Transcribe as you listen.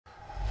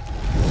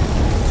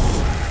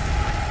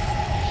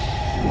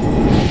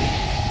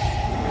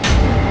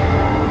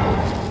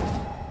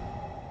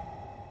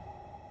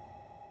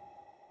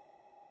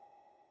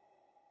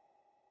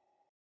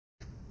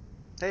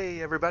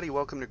Hey everybody,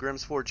 welcome to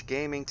Grimsforge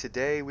Gaming.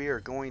 Today we are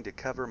going to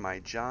cover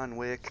my John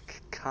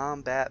Wick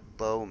Combat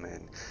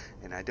Bowman.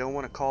 And I don't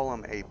want to call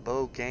him a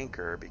bow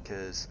ganker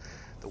because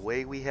the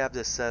way we have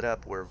this set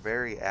up, we're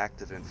very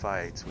active in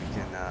fights. We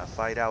can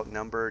fight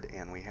outnumbered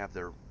and we have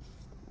the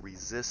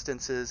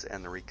resistances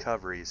and the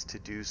recoveries to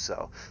do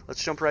so.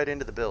 Let's jump right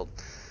into the build.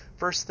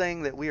 First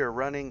thing that we are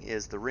running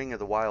is the Ring of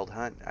the Wild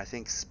Hunt. I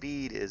think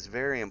speed is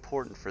very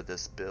important for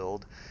this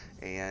build,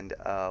 and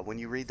when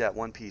you read that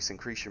one piece,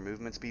 increase your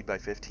movement speed by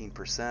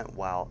 15%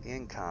 while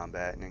in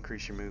combat, and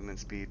increase your movement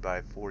speed by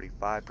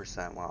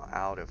 45% while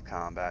out of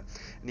combat.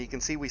 And you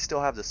can see we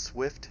still have the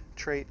Swift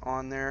trait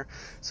on there,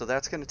 so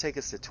that's going to take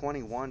us to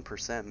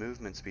 21%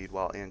 movement speed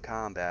while in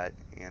combat,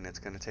 and it's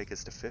going to take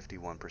us to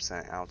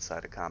 51%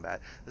 outside of combat.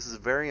 This is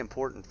very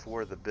important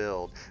for the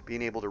build,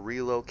 being able to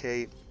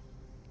relocate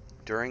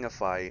during a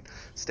fight,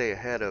 stay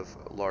ahead of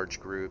large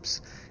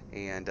groups,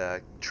 and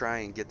try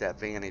and get that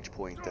vantage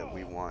point that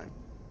we want.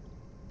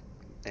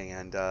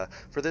 And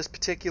for this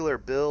particular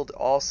build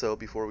also,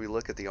 before we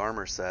look at the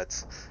armor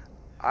sets,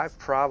 I've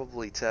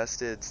probably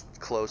tested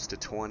close to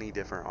 20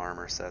 different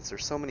armor sets.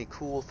 There's so many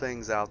cool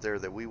things out there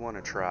that we want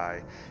to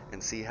try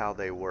and see how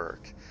they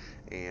work.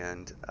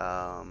 And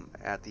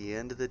at the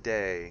end of the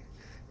day,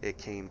 it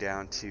came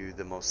down to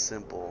the most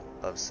simple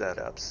of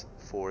setups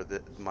for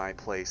my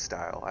play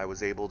style. I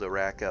was able to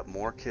rack up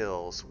more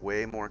kills,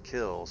 way more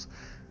kills,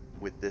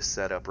 with this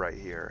setup right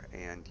here,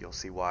 and you'll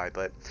see why.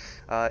 But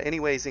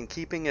anyways, in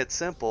keeping it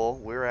simple,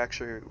 we're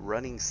actually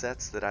running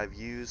sets that I've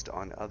used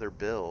on other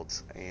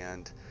builds,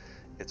 and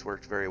it's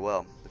worked very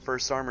well. The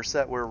first armor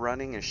set we're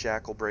running is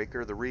Shackle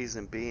Breaker. The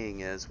reason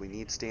being is we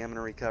need stamina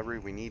recovery,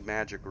 we need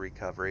magic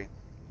recovery,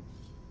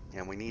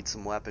 and we need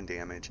some weapon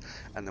damage,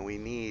 and then we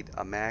need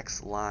a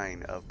max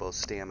line of both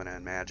stamina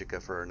and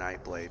magicka for our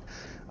Nightblade.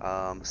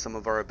 Some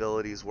of our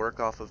abilities work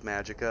off of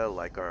magicka,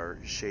 like our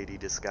shady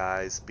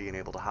disguise, being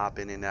able to hop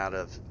in and out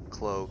of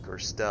cloak or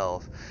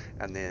stealth,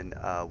 and then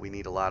we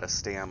need a lot of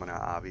stamina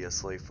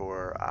obviously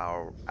for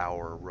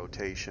our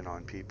rotation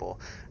on people.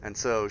 And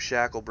so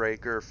Shackle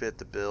Breaker fit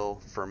the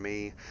bill for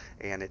me,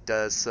 and it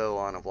does so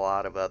on a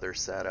lot of other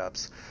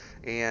setups.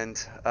 And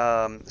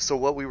so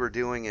what we were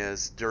doing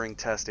is, during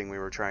testing, we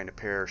were trying to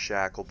pair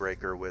Shackle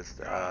Breaker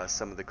with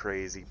some of the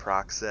crazy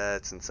proc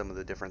sets and some of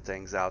the different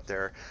things out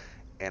there,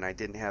 and I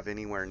didn't have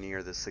anywhere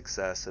near the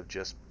success of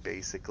just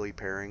basically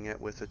pairing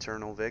it with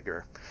Eternal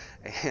Vigor.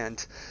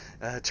 And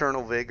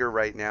Eternal Vigor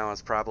right now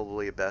is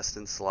probably a best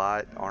in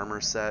slot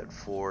armor set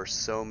for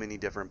so many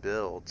different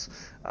builds,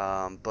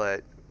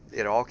 but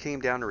it all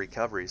came down to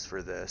recoveries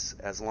for this.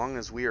 As long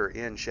as we are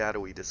in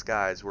shadowy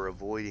disguise, we're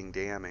avoiding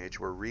damage,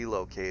 we're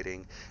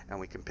relocating, and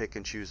we can pick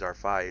and choose our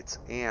fights.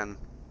 And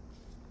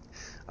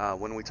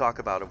when we talk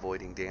about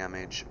avoiding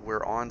damage,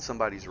 we're on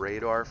somebody's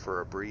radar for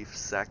a brief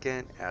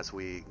second as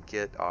we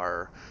get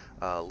our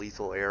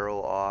lethal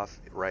arrow off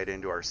right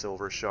into our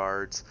silver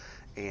shards,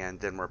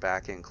 and then we're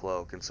back in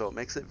cloak. And so it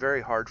makes it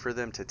very hard for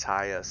them to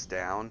tie us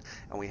down.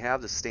 And we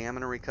have the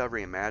stamina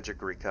recovery and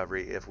magic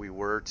recovery if we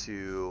were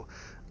to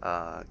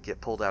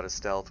get pulled out of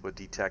stealth with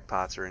detect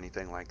pots or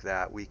anything like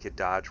that. We could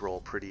dodge roll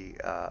pretty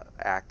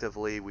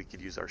actively. We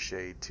could use our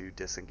shade to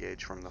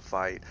disengage from the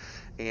fight.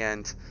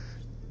 And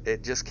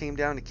it just came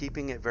down to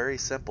keeping it very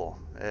simple,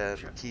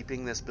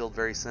 keeping this build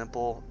very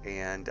simple,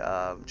 and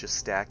just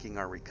stacking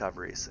our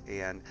recoveries,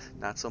 and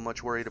not so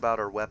much worried about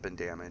our weapon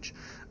damage.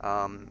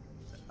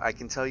 I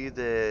can tell you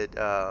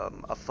that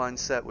a fun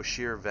set with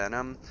Sheer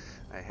Venom,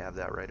 I have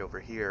that right over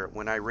here.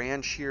 When I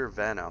ran Sheer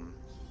Venom,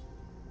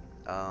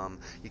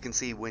 you can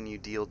see when you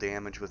deal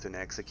damage with an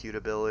execute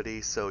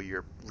ability, so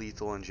your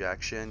lethal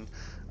injection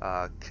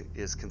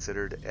is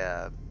considered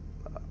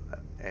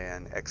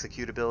an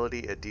execute ability.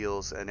 It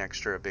deals an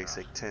extra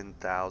basic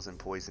 10,000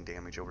 poison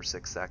damage over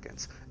 6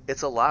 seconds.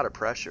 It's a lot of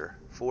pressure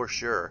for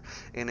sure,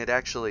 and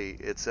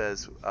it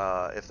says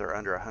if they're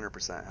under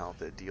 100%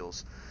 health, it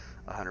deals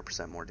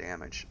 100% more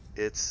damage.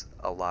 It's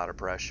a lot of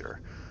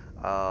pressure.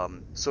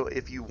 So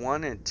if you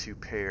wanted to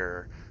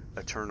pair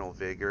Eternal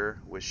Vigor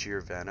with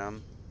Sheer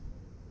Venom,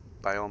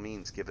 by all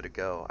means give it a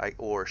go.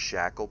 Or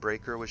Shackle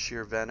Breaker with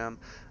Sheer Venom.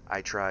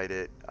 I tried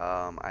it.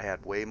 I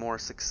had way more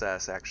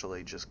success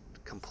actually just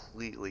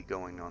completely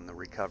going on the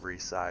recovery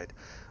side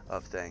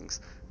of things.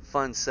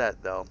 Fun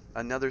set though.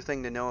 Another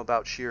thing to know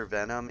about Sheer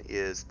Venom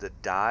is the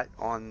dot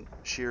on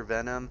Sheer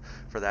Venom.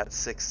 For that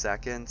 6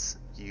 seconds,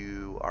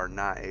 you are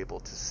not able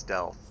to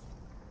stealth.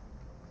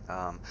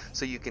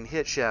 So you can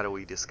hit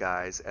Shadowy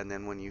Disguise, and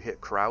then when you hit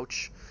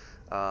Crouch,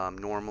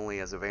 normally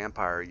as a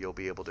vampire you'll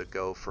be able to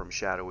go from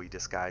Shadowy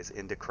Disguise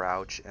into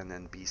Crouch and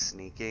then be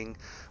sneaking.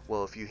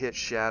 Well, if you hit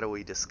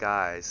Shadowy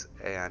Disguise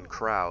and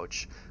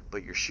Crouch,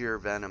 but your Sheer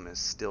Venom is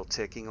still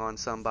ticking on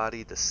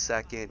somebody, the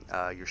second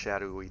your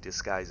Shadowy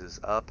Disguise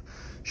is up,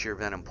 Sheer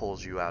Venom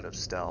pulls you out of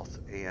stealth,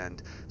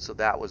 and so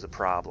that was a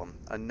problem.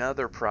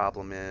 Another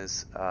problem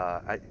is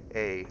I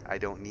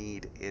don't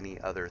need any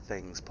other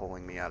things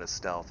pulling me out of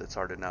stealth. It's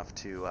hard enough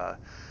to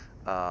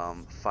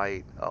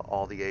fight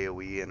all the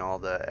AoE and all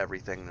the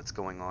everything that's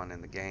going on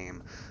in the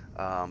game.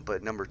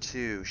 But number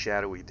two,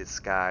 Shadowy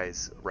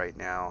Disguise right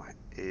now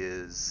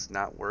is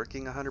not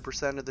working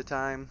 100% of the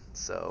time,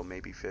 so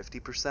maybe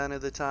 50%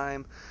 of the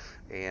time.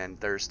 And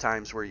there's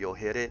times where you'll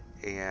hit it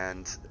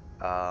and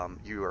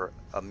you are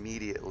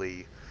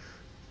immediately,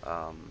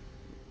 um,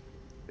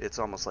 it's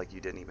almost like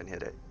you didn't even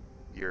hit it.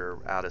 You're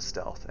out of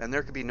stealth, and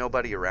there could be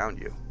nobody around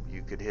you.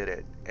 You could hit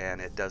it,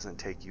 and it doesn't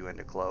take you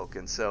into cloak.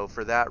 And so,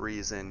 for that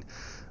reason,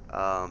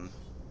 um,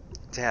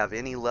 to have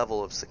any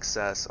level of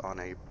success on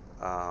a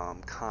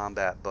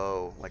combat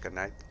bow, like a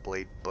knife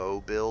blade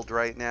bow build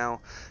right now,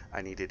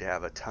 I needed to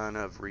have a ton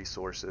of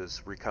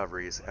resources,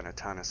 recoveries, and a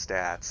ton of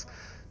stats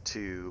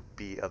to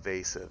be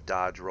evasive,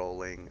 dodge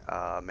rolling,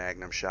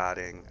 magnum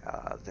shotting,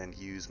 then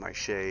use my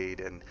shade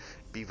and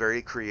be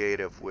very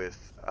creative with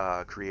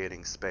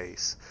creating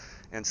space.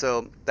 And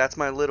so that's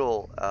my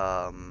little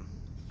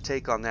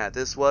take on that.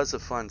 This was a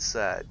fun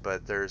set,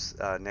 but there's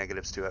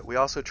negatives to it. We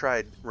also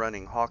tried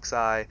running Hawk's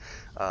Eye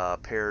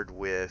paired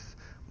with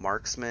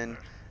Marksman.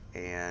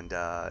 And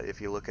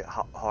if you look at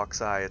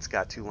Hawk's Eye, it's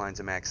got 2 lines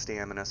of max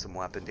stamina, some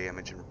weapon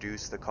damage, and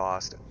reduce the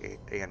cost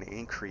and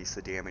increase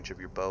the damage of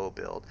your bow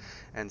build.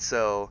 And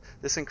so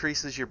this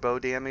increases your bow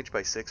damage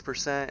by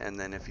 6%. And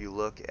then if you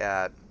look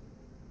at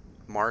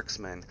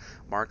Marksman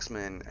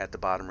at the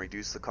bottom,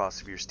 reduce the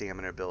cost of your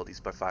stamina abilities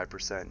by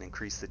 5% and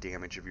increase the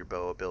damage of your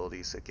bow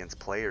abilities against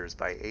players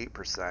by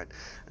 8%.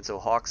 And so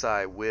Hawk's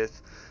Eye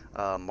with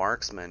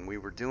Marksman, we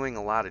were doing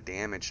a lot of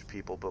damage to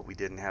people, but we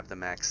didn't have the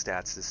max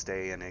stats to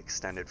stay in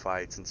extended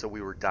fights, and so we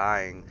were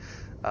dying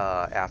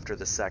after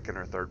the second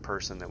or third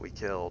person that we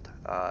killed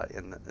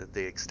in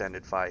the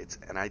extended fights,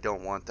 and I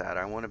don't want that.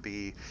 I want to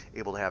be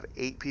able to have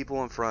 8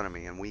 people in front of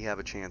me, and we have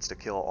a chance to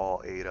kill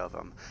all 8 of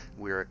them.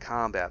 We're a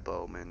combat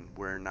bowman.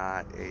 We're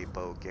not a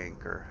bow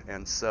ganker,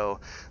 and so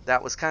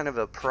that was kind of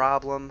a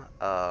problem.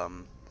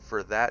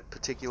 For that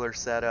particular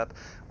setup,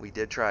 we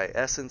did try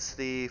Essence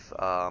Thief,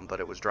 but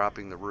it was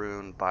dropping the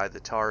rune by the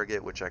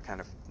target, which I kind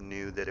of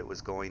knew that it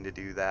was going to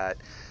do that.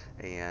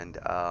 And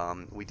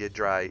we did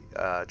try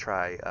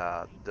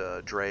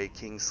the Dre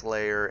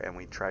Kingslayer, and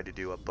we tried to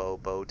do a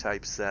bow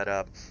type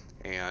setup.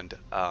 And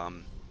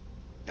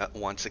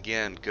once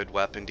again, good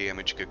weapon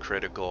damage, good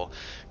critical,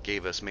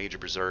 gave us major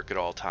berserk at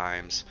all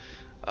times,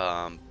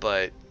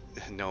 but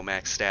no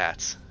max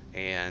stats.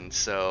 And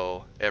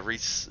so every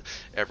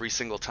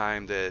single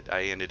time that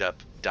I ended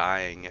up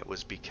dying, it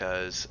was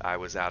because I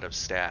was out of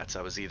stats.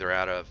 I was either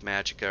out of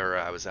magicka or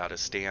I was out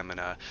of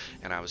stamina,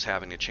 and I was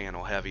having to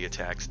channel heavy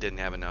attacks, didn't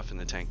have enough in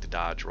the tank to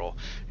dodge roll.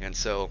 And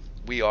so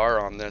we are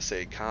on this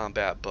a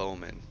combat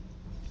bowman.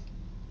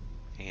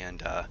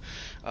 And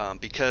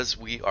because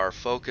we are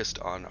focused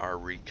on our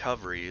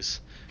recoveries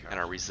and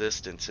our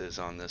resistances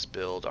on this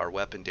build, our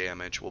weapon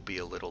damage will be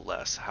a little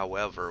less.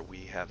 However,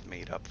 we have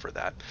made up for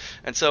that.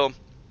 And so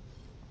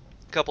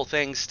couple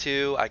things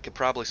too, I could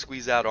probably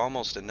squeeze out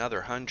almost another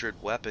 100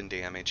 weapon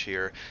damage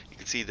here. You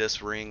can see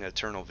this ring,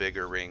 Eternal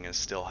Vigor ring, is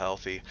still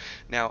healthy.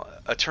 Now,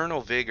 Eternal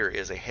Vigor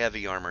is a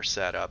heavy armor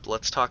setup.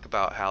 Let's talk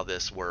about how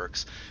this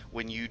works.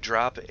 When you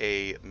drop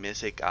a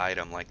mythic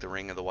item like the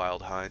Ring of the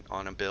Wild Hunt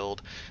on a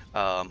build,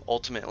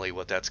 ultimately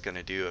what that's going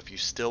to do, if you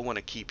still want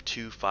to keep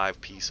 2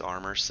 5-piece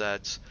armor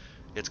sets,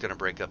 it's going to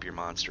break up your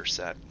monster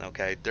set.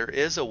 Okay, there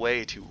is a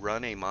way to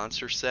run a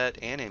monster set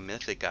and a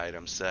mythic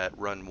item set,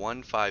 run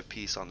 1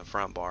 5-piece on the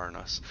front bar and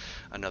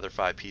another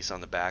 5-piece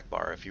on the back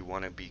bar if you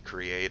want to be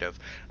creative.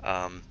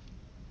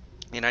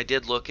 And I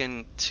did look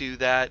into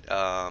that,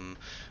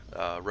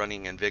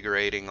 running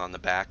Invigorating on the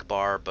back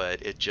bar,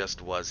 but it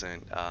just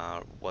wasn't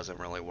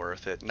really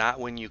worth it. Not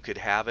when you could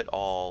have it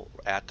all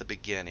at the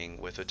beginning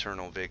with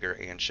Eternal Vigor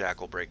and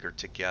Shacklebreaker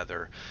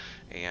together.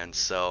 And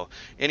so,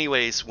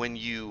 anyways, when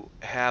you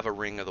have a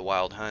Ring of the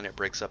Wild Hunt, it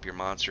breaks up your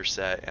monster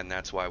set, and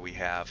that's why we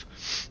have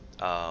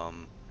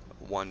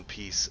one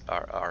piece,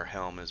 our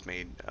helm is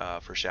made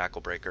for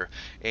Shacklebreaker.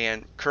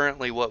 And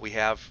currently what we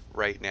have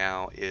right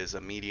now is a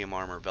medium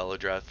armor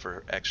Velodreth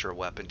for extra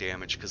weapon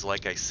damage, because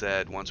like I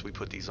said, once we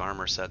put these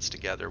armor sets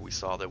together, we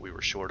saw that we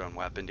were short on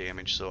weapon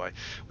damage, so I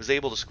was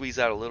able to squeeze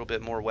out a little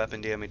bit more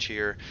weapon damage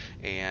here,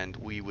 and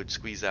we would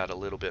squeeze out a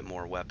little bit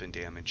more weapon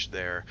damage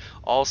there.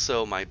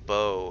 Also, my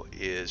bow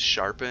is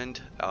sharpened.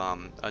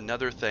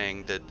 Another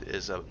thing that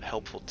is a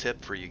helpful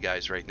tip for you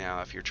guys right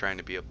now, if you're trying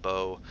to be a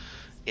bow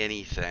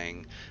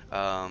anything,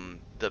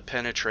 the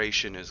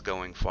penetration is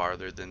going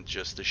farther than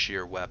just the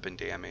sheer weapon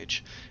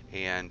damage,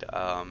 and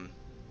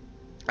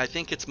I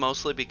think it's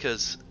mostly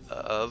because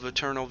of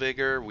Eternal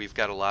Vigor. We've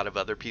got a lot of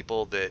other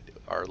people that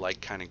are like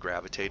kind of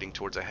gravitating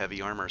towards a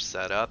heavy armor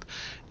setup,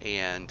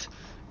 and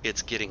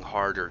it's getting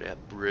harder to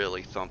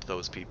really thump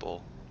those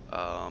people,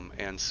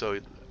 and so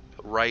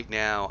right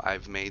now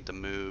I've made the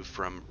move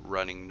from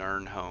running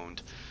Nirnhoned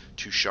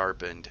to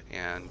Sharpened,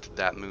 and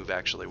that move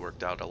actually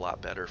worked out a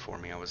lot better for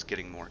me. I was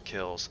getting more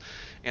kills,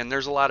 and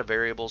there's a lot of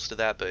variables to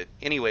that, but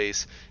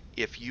anyways,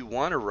 if you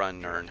want to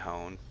run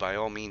Nirnhone, by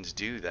all means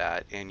do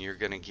that, and you're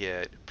going to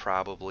get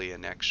probably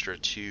an extra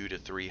 200 to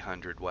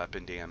 300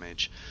 weapon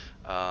damage.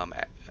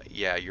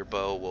 Yeah, your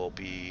bow will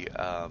be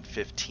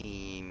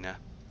 15.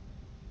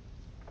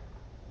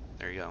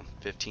 There you go,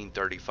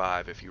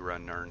 1535 if you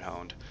run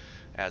Nirnhone,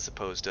 as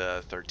opposed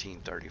to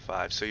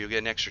 1335. So you'll get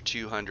an extra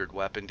 200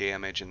 weapon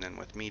damage, and then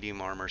with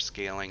medium armor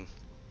scaling,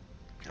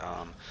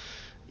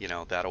 you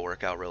know, that'll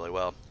work out really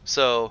well.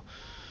 So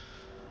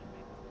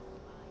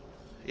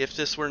if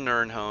this were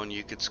Nirnhone,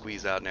 you could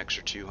squeeze out an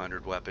extra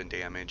 200 weapon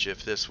damage.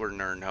 If this were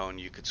Nirnhone,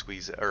 you could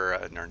squeeze, or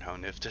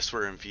Nirnhone, if this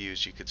were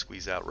infused, you could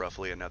squeeze out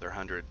roughly another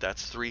 100.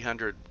 That's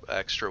 300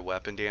 extra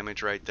weapon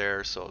damage right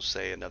there. So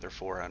say another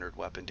 400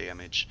 weapon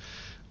damage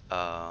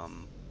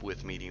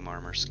with medium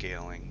armor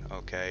scaling.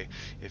 Okay,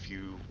 if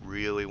you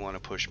really want to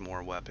push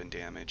more weapon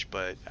damage,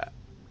 but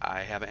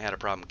I haven't had a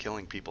problem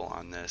killing people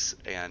on this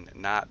and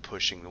not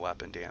pushing the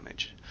weapon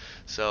damage.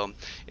 So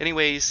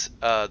anyways,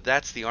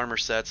 that's the armor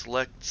sets.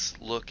 Let's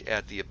look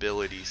at the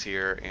abilities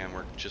here, and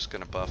we're just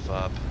going to buff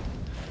up.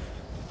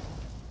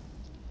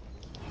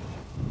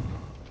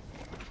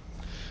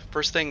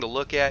 First thing to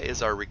look at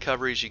is our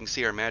recoveries. You can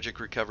see our magic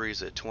recovery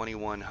is at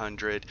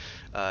 2100,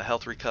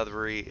 health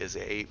recovery is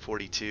at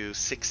 842,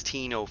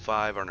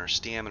 1605 on our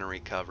stamina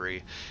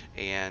recovery,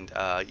 and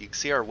you can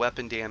see our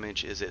weapon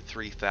damage is at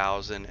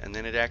 3000, and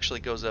then it actually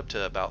goes up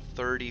to about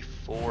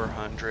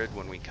 3400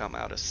 when we come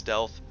out of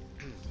stealth.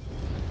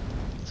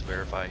 Let's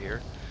verify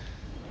here.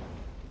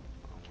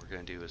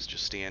 Going to do is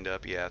just stand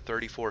up. Yeah,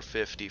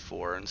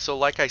 3454. And so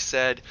like I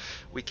said,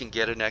 we can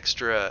get an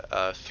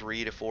extra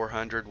 300 to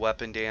 400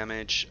 weapon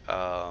damage,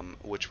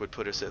 which would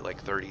put us at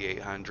like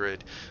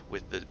 3800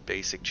 with the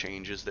basic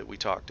changes that we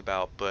talked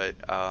about. But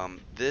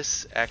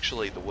this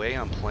actually, the way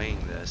I'm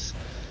playing this,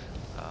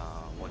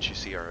 once you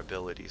see our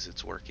abilities,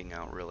 it's working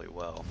out really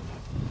well.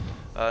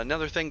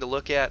 Another thing to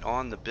look at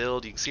on the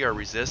build, you can see our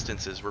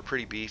resistances. We're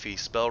pretty beefy.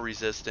 Spell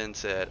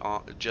resistance at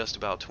just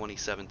about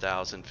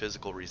 27,000.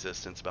 Physical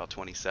resistance about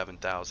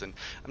 27,000.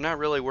 I'm not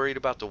really worried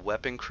about the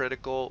weapon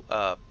critical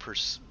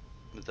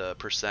the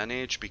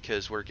percentage,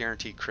 because we're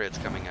guaranteed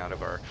crits coming out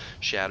of our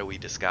shadowy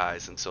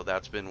disguise, and so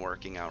that's been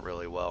working out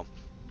really well.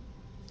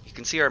 You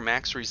can see our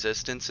max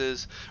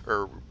resistances,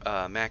 or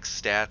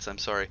max stats, I'm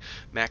sorry.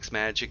 Max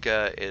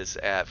Magicka is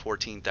at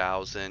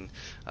 14,000,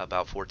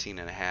 about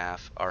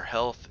 14.5. Our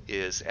health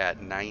is at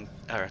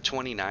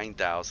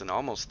 29,000,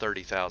 almost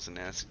 30,000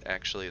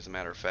 actually, as a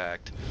matter of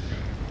fact.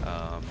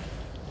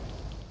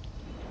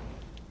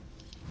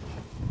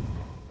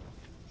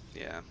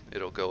 Yeah,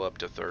 it'll go up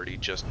to 30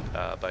 just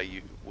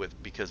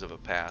because of a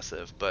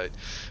passive. But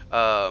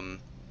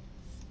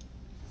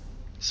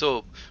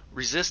so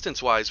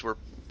resistance wise, we're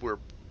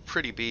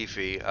pretty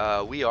beefy.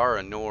 We are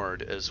a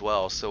Nord as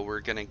well, so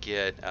we're gonna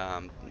get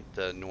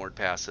the Nord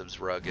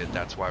passives rugged.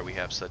 That's why we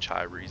have such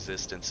high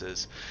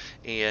resistances.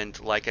 And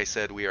like I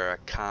said, we are a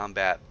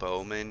combat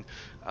bowman.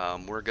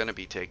 We're gonna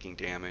be taking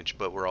damage,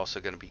 but we're also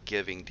gonna be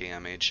giving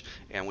damage,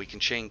 and we can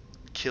chain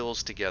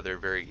kills together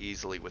very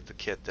easily with the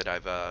kit that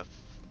I've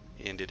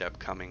ended up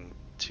coming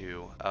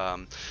to.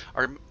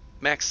 Our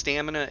max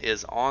stamina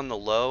is on the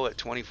low at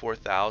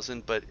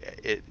 24,000, but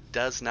it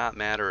does not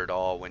matter at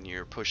all when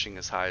you're pushing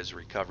as high as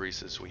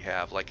recoveries as we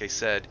have. Like I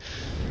said,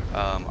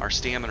 our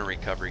stamina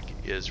recovery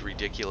is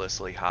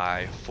ridiculously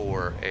high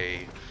for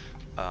a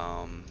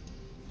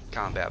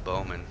combat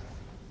bowman.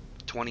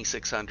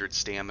 2600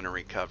 stamina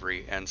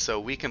recovery, and so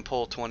we can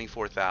pull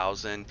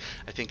 24,000.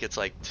 I think it's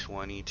like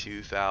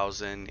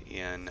 22,000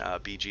 in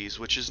BGs,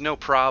 which is no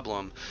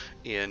problem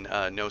in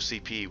no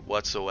CP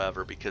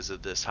whatsoever because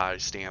of this high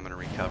stamina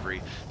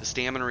recovery. The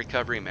stamina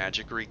recovery,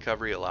 magic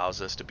recovery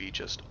allows us to be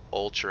just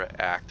ultra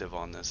active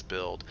on this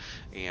build,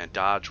 and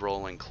dodge,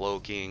 rolling,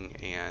 cloaking,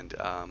 and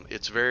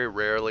it's very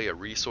rarely a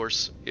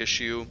resource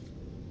issue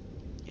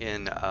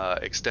in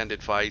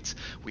extended fights.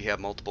 We have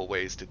multiple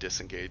ways to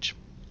disengage.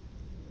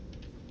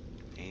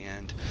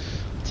 And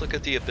let's look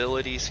at the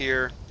abilities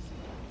here.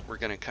 We're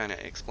going to kind of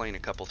explain a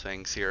couple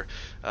things here.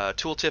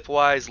 Tooltip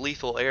wise,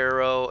 lethal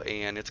arrow,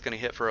 and it's going to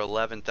hit for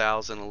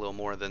 11,000, a little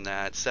more than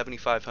that.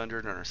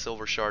 7,500 on our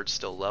silver shards,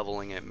 still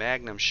leveling it.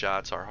 Magnum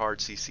shots, our hard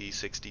CC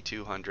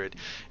 6,200,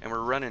 and we're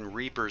running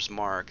Reaper's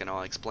Mark, and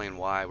I'll explain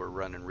why we're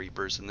running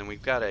Reapers. And then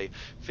we've got a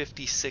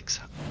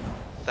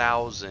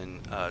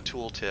 56,000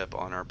 tooltip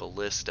on our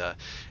ballista,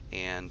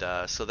 and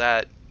so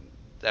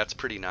that's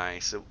pretty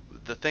nice.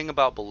 The thing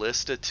about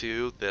ballista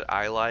too that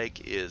I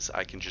like is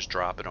I can just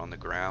drop it on the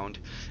ground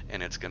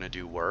and it's gonna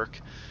do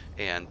work,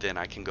 and then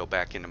I can go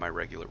back into my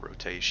regular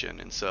rotation.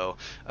 And so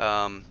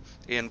and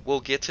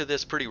we'll get to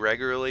this pretty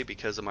regularly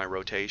because of my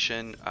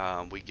rotation.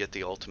 We get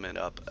the ultimate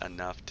up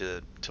enough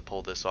to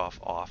pull this off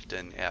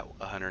often at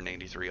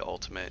 183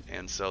 ultimate,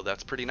 and so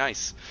that's pretty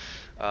nice.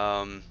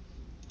 And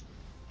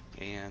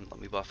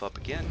let me buff up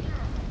again.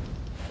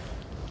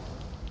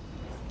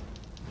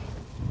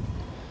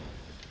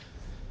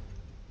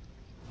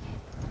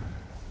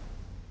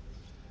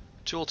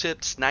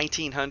 Tooltips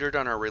 1900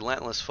 on our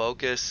Relentless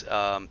Focus.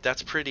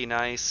 That's pretty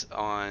nice.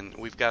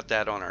 We've got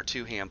that on our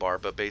two-hand bar,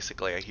 but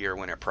basically I hear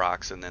when it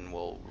procs and then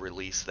we'll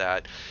release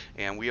that.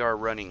 And we are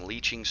running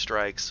Leeching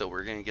Strikes, so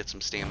we're going to get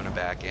some stamina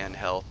back and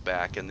health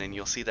back. And then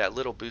you'll see that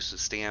little boost of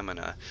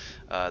stamina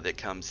that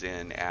comes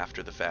in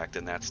after the fact,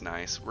 and that's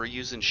nice. We're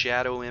using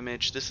Shadow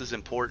Image. This is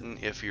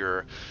important if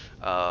you're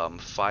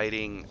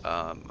fighting,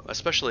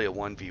 especially a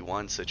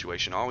 1v1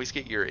 situation. Always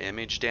get your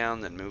image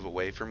down, then move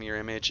away from your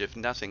image, if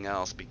nothing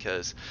else,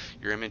 because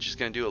your image is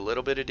going to do a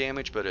little bit of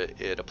damage, but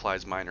it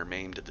applies minor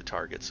maim to the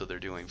target, so they're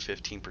doing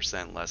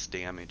 15% less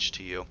damage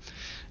to you.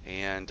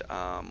 And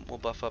we'll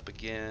buff up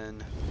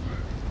again.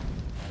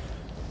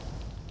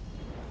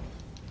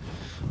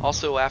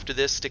 Also, after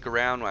this, stick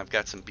around. I've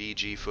got some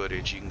BG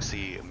footage. You can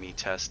see me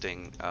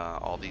testing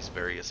all these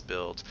various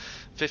builds.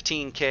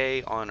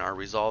 15k on our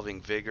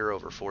Resolving Vigor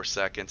over 4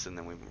 seconds, and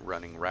then we're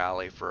running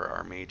Rally for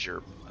our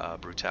major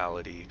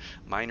brutality,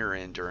 minor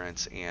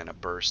endurance, and a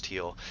burst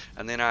heal.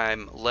 And then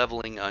I'm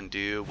leveling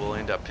Undo. We'll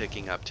end up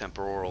picking up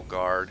Temporal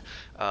Guard,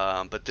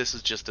 but this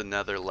is just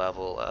another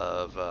level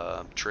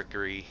of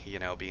trickery, you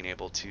know, being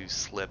able to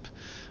slip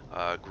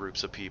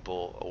groups of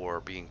people or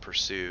being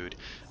pursued.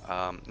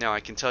 Now I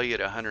can tell you at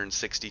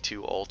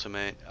 162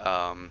 ultimate,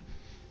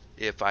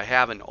 if I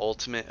have an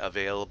ultimate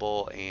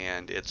available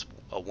and it's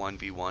a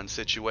 1v1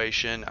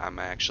 situation, I'm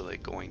actually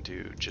going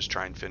to just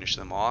try and finish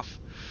them off,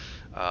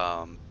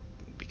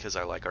 because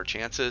I like our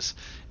chances.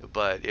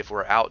 But if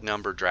we're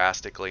outnumbered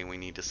drastically and we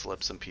need to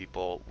slip some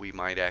people, we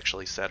might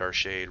actually set our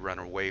shade, run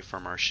away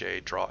from our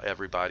shade, draw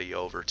everybody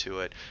over to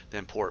it,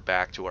 then port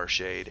back to our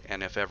shade.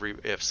 And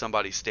if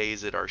somebody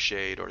stays at our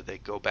shade or they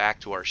go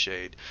back to our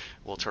shade,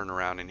 we'll turn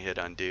around and hit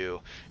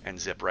Undo and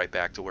zip right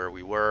back to where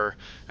we were,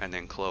 and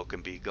then cloak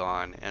and be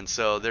gone. And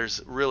so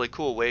there's really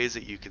cool ways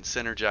that you can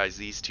synergize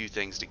these two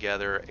things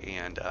together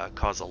and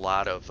cause a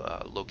lot of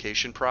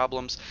location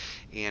problems.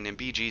 And in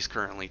BGs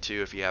currently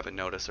too, if you haven't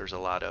noticed, there's a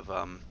lot of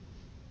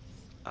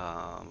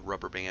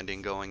rubber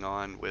banding going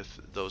on with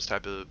those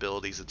type of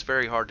abilities. It's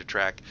very hard to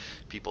track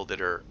people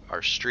that are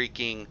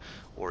streaking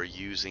or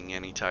using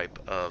any type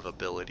of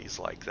abilities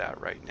like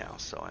that right now,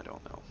 so I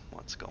don't know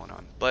what's going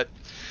on. But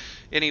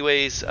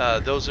anyways,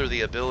 those are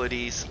the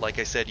abilities. Like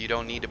I said, you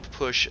don't need to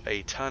push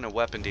a ton of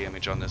weapon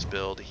damage on this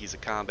build. He's a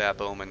combat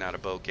bowman, not a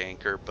bow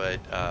ganker, but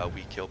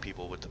we kill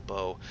people with the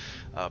bow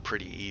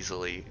pretty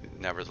easily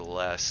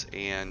nevertheless.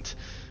 And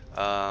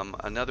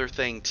another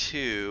thing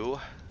too,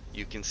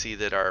 you can see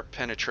that our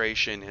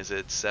penetration is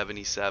at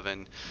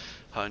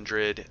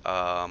 7,700,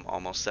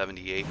 almost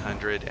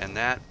 7,800, and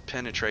that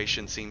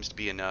penetration seems to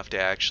be enough to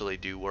actually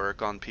do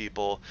work on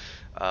people.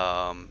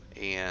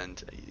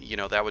 And you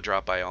know, that would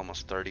drop by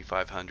almost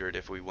 3,500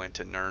 if we went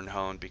to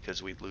Nirnhone,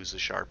 because we'd lose the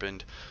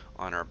sharpened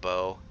on our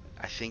bow.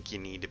 I think you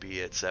need to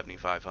be at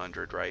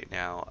 7,500 right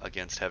now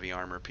against heavy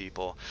armor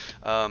people.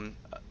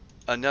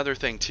 Another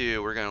thing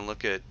too, we're going to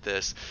look at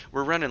this.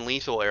 We're running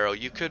Lethal Arrow.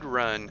 You could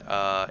run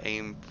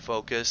Aim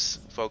Focus,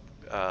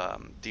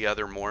 the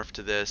other morph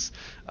to this.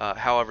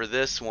 However,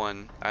 this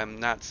one, I'm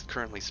not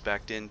currently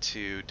spec'd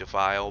into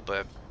Defile,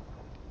 but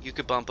you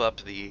could bump up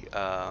the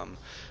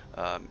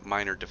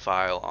minor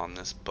Defile on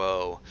this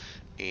bow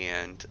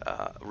and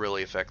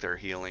really affect their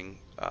healing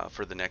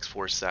for the next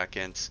 4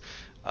 seconds.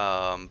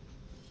 I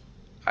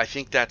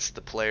think that's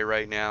the play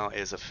right now,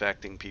 is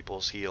affecting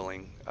people's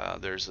healing.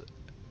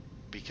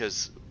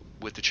 Because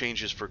with the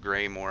changes for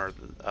Greymore,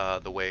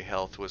 the way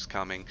health was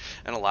coming,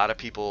 and a lot of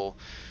people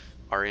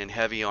are in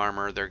heavy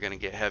armor, they're going to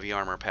get heavy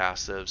armor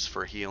passives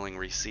for healing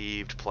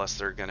received, plus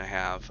they're going to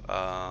have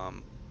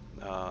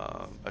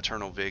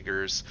Eternal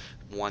Vigors,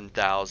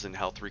 1,000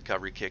 health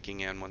recovery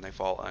kicking in when they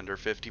fall under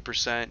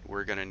 50%.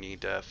 We're going to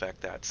need to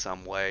affect that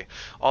some way.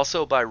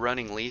 Also, by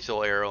running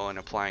Lethal Arrow and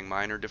applying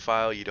Minor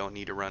Defile, you don't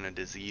need to run a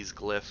disease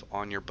glyph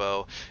on your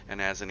bow.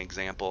 And as an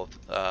example,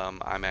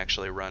 I'm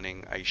actually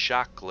running a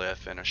shock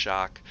glyph, and a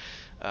shock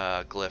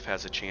glyph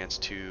has a chance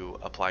to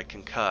apply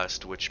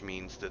concussed, which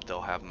means that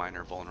they'll have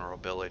minor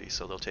vulnerability,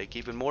 so they'll take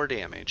even more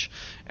damage.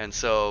 And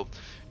so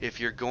if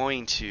you're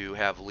going to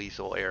have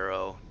Lethal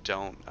Arrow,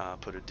 don't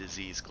put a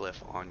disease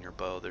glyph on your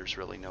bow.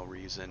 There's really no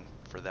reason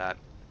for that.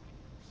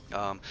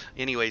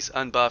 Anyways,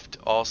 unbuffed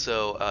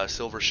also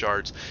silver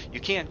shards. You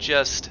can't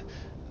just,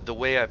 the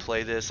way I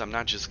play this, I'm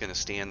not just going to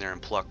stand there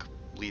and pluck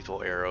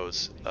lethal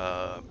arrows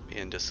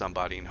into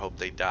somebody and hope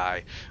they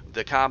die.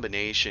 The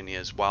combination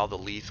is, while the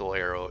lethal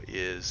arrow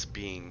is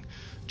being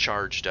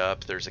charged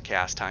up, there's a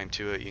cast time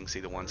to it. You can see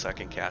the 1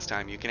 second cast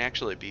time. You can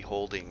actually be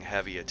holding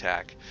heavy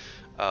attack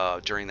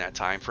during that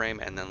time frame,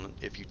 and then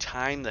if you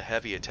time the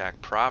heavy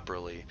attack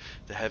properly,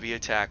 the heavy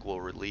attack will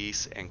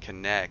release and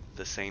connect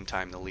the same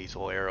time the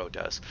lethal arrow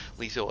does.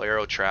 Lethal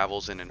arrow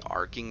travels in an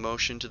arcing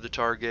motion to the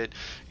target,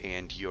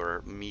 and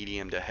your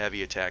medium to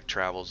heavy attack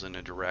travels in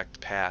a direct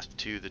path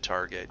to the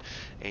target.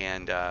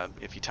 And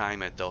if you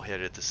time it, they'll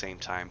hit at the same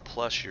time.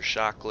 Plus, your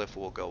shock glyph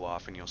will go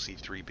off, and you'll see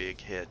 3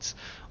 big hits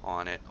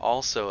on it.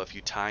 Also, if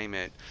you time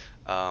it,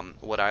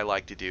 what I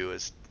like to do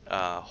is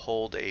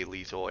hold a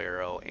lethal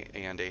arrow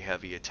and a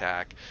heavy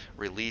attack,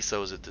 release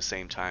those at the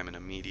same time, and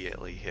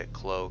immediately hit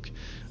cloak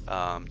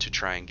to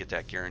try and get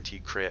that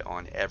guaranteed crit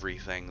on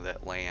everything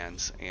that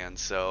lands. And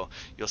so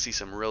you'll see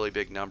some really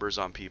big numbers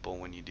on people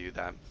when you do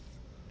that.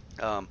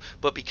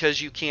 But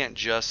because you can't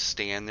just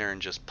stand there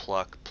and just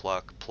pluck,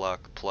 pluck,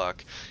 pluck,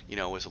 pluck,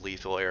 with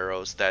lethal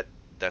arrows,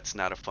 that's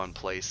not a fun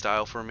play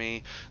style for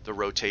me. The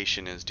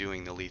rotation is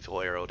doing the lethal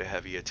arrow to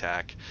heavy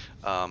attack,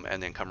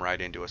 and then come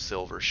right into a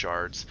silver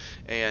shards.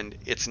 And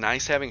it's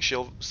nice having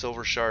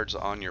silver shards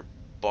on your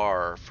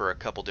bar for a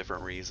couple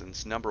different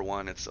reasons. Number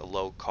one, it's a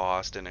low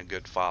cost and a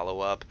good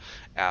follow-up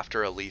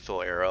after a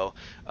lethal arrow.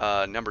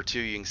 Number two,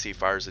 you can see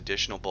fires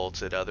additional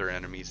bolts at other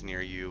enemies near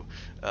you.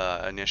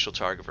 Initial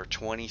target for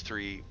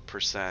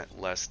 23%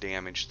 less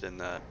damage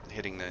than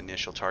hitting the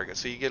initial target.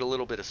 So you get a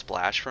little bit of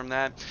splash from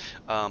that.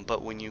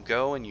 But when you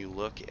go and you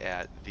look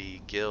at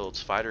the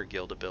guild's fighter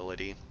guild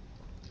ability,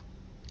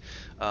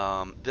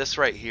 this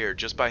right here,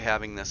 just by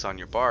having this on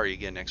your bar, you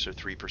get an extra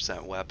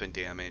 3% weapon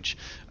damage,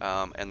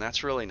 and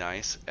that's really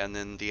nice. And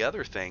then the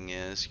other thing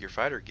is your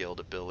fighter guild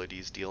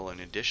abilities deal an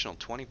additional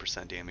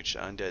 20% damage to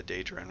undead,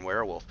 daedra, and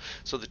werewolf.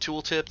 So the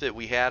tooltip that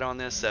we had on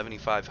this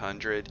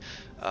 7500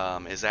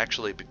 is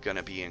actually going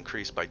to be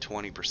increased by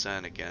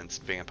 20%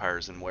 against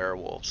vampires and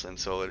werewolves, and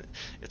so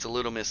it's a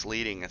little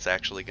misleading. It's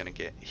actually going to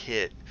get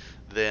hit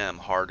them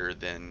harder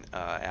than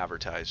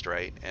advertised,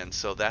 right? And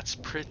so that's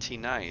pretty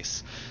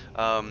nice.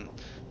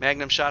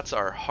 Magnum shots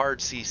are hard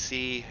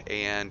CC,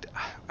 and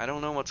I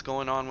don't know what's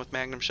going on with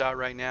Magnum shot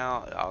right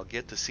now. I'll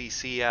get the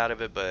CC out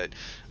of it, but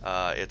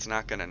it's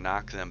not going to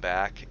knock them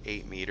back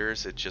 8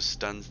 meters. It just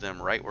stuns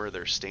them right where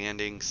they're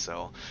standing,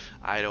 so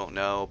I don't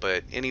know.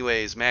 But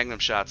anyways, Magnum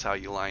shot's how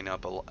you line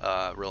up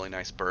a really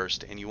nice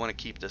burst, and you want to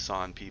keep this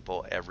on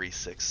people every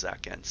 6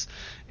 seconds.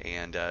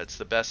 And it's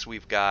the best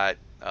we've got.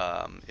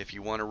 If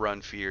you want to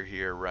run fear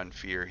here, run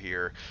fear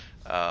here.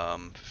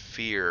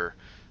 Fear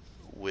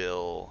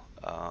will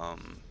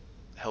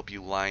help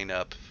you line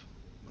up.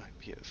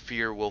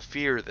 Fear will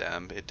fear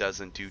them. It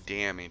doesn't do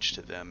damage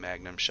to them.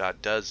 Magnum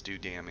shot does do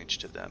damage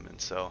to them, and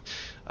so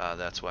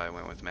that's why I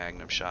went with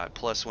Magnum shot.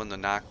 Plus, when the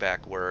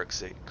knockback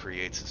works, it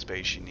creates the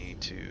space you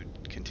need to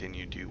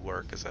continue to do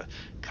work as a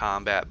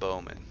combat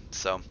bowman.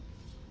 So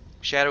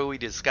shadowy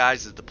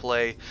disguise is the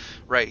play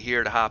right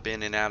here to hop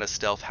in and out of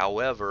stealth.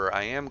 However,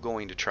 I am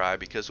going to try,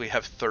 because we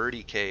have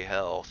 30k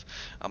health,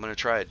 I'm going to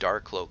try a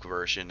dark cloak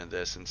version of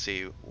this and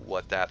see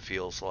what that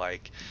feels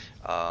like,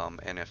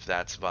 and if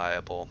that's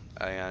viable.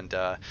 And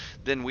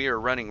then we are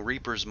running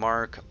Reaper's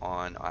Mark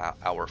on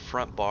our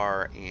front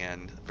bar,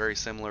 and very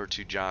similar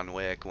to John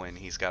Wick, when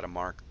he's got a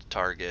marked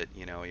target,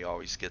 he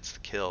always gets the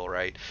kill,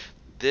 right?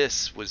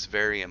 This was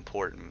very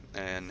important,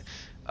 and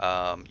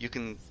you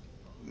can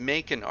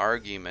make an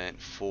argument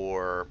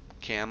for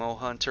Camo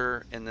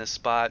Hunter in this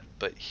spot,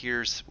 but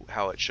here's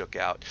how it shook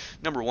out.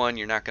 Number one,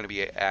 you're not going to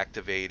be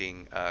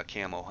activating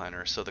Camo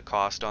Hunter, so the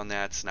cost on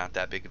that's not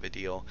that big of a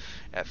deal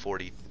at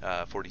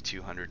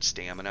 4,200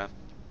 stamina.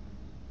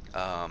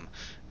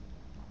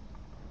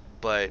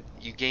 But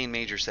you gain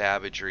Major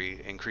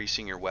Savagery,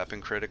 increasing your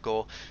weapon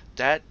critical.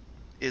 That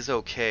is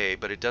okay,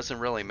 but it doesn't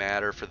really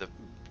matter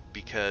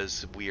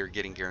because we are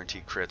getting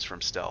guaranteed crits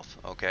from stealth.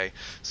 Okay,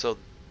 so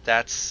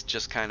that's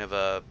just kind of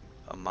a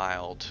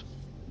mild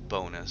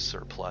bonus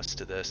or plus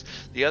to this.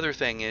 The other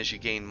thing is you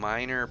gain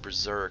minor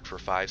berserk for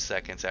 5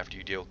 seconds after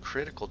you deal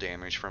critical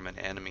damage from an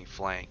enemy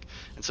flank.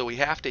 And so we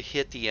have to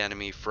hit the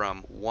enemy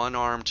from one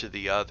arm to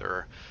the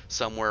other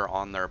somewhere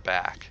on their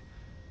back,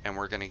 and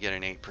we're going to get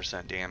an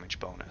 8% damage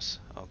bonus,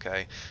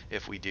 okay,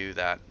 if we do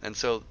that. And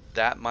so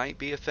that might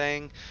be a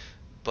thing,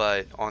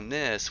 but on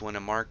this, when a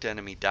marked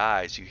enemy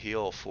dies, you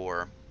heal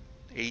for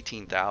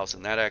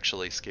 18,000. That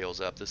actually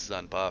scales up. This is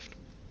unbuffed.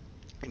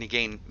 And you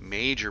gain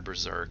Major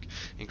Berserk,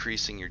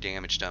 increasing your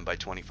damage done by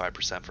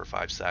 25% for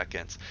 5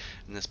 seconds.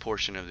 And this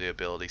portion of the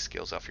ability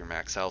scales off your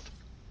max health.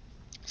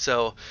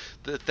 So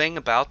the thing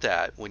about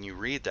that, when you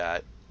read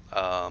that,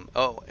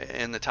 oh,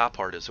 and the top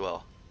part as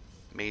well,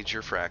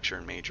 Major Fracture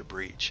and Major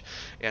Breach.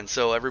 And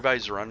so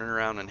everybody's running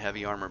around in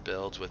heavy armor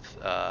builds with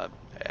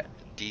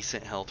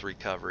decent health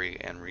recovery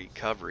and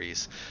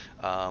recoveries.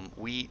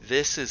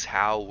 This is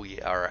how we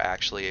are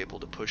actually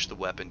able to push the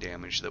weapon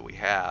damage that we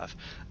have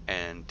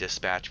and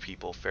dispatch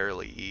people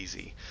fairly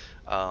easy.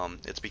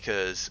 It's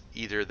because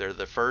either they're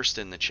the first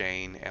in the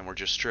chain and we're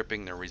just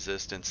stripping their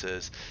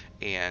resistances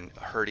and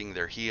hurting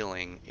their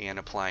healing and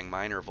applying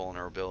minor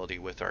vulnerability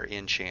with our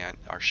enchant,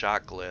 our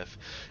shock glyph,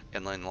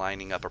 and then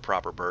lining up a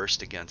proper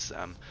burst against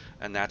them,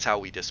 and that's how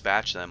we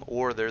dispatch them.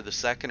 Or they're the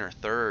second or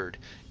third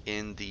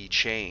in the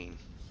chain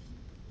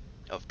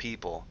of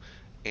people,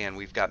 and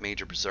we've got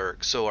Major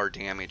Berserk, so our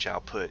damage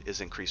output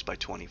is increased by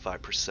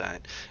 25%.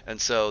 And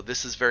so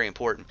this is very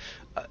important.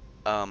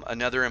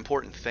 Another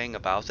important thing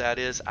about that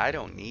is I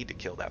don't need to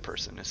kill that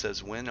person. It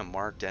says when a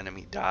marked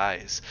enemy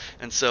dies.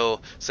 And so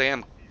say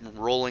I'm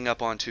rolling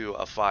up onto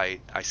a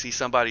fight, I see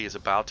somebody is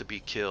about to be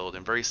killed,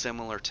 and very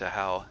similar to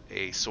how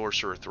a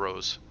sorcerer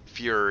throws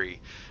fury,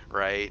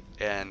 right,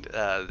 and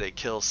they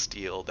kill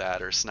steal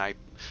that or snipe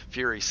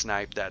Fury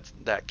snipe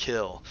that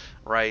kill,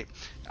 right?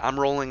 I'm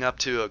rolling up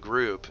to a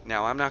group.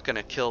 Now I'm not going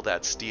to kill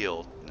that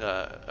steal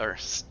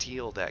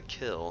that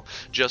kill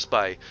just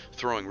by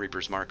throwing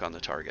Reaper's Mark on the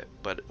target.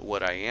 But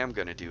what I am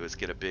going to do is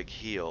get a big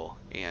heal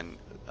and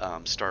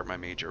start my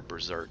major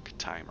berserk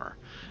timer.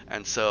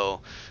 And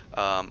so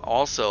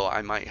also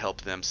I might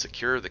help them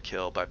secure the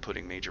kill by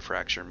putting major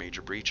fracture and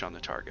major breach on the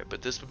target.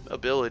 But this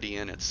ability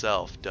in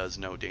itself does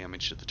no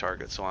damage to the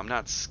target, so I'm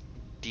not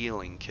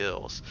stealing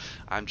kills.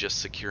 I'm just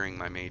securing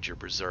my major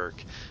berserk,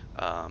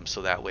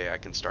 so that way I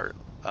can start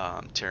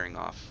tearing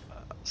off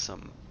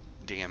some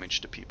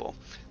damage to people.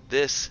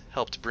 This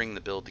helped bring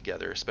the build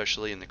together,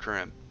 especially in the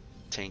current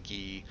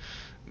tanky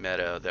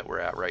meta that we're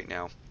at right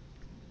now.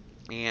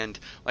 And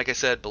like I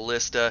said,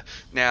 ballista.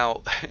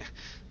 Now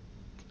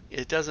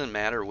it doesn't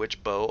matter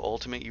which bow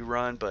ultimate you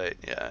run, but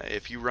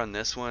if you run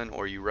this one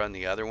or you run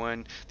the other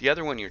one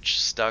you're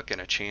stuck in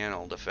a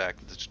channeled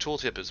effect. The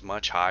tooltip is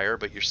much higher,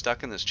 but you're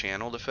stuck in this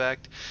channeled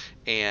effect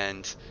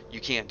and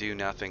you can't do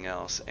nothing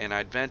else. And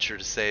I'd venture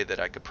to say that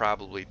I could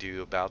probably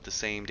do about the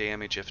same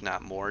damage, if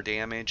not more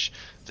damage,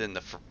 than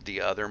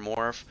the other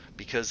morph,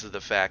 because of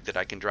the fact that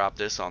I can drop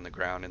this on the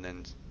ground and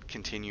then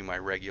continue my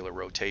regular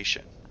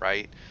rotation,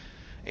 right?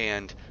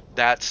 And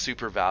that's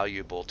super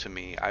valuable to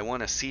me. I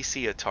want to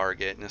CC a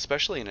target, and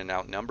especially in an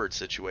outnumbered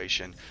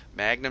situation,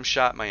 Magnum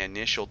shot my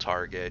initial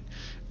target,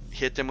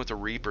 hit them with a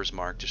Reaper's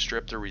Mark to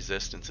strip their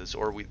resistances,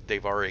 or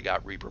they've already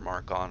got Reaper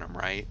Mark on them,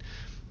 right?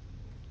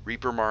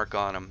 Reaper Mark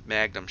on them,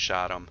 Magnum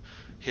shot them,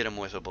 hit them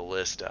with a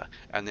ballista,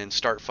 and then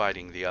start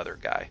fighting the other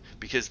guy.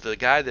 Because the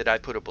guy that I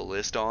put a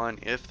ballista on,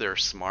 if they're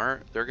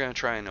smart, they're going to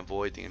try and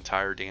avoid the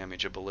entire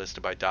damage of ballista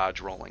by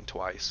dodge rolling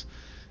twice,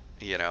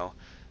 you know,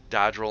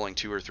 dodge rolling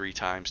 2 or 3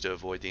 times to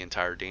avoid the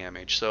entire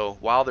damage. So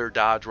while they're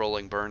dodge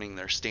rolling, burning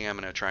their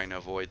stamina trying to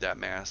avoid that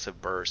massive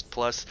burst,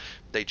 plus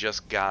they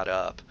just got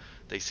up,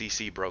 they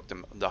CC broke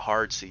them, the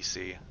hard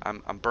CC.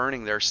 I'm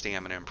burning their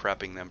stamina and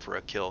prepping them for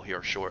a kill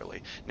here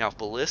shortly. Now if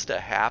ballista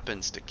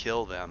happens to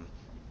kill them,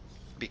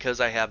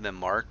 because I have them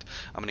marked,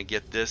 I'm going to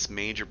get this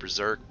major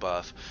berserk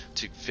buff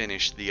to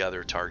finish the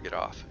other target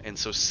off. And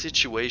so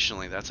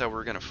situationally, that's how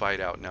we're going to fight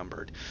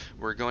outnumbered.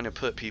 We're going to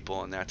put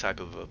people in that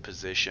type of a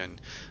position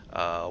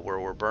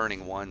where we're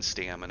burning 1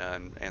 stamina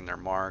and they're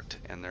marked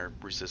and their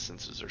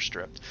resistances are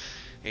stripped.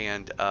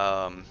 And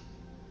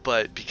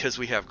but because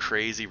we have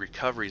crazy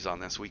recoveries on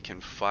this, we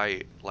can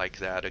fight like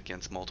that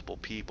against multiple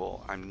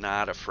people. I'm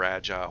not a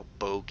fragile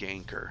bow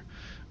ganker,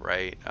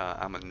 right?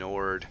 I'm a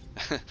Nord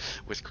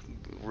with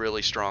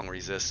really strong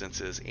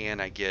resistances,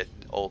 and I get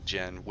ult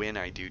gen when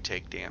I do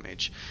take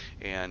damage.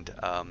 And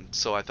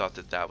so I thought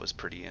that was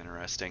pretty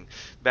interesting.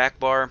 Back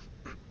bar.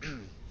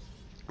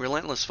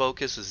 Relentless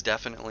Focus is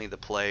definitely the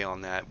play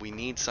on that. We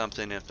need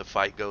something if the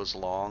fight goes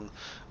long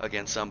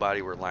against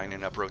somebody. We're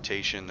lining up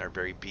rotation, they're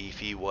very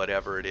beefy,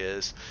 whatever it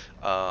is.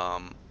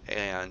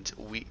 And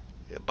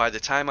by the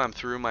time I'm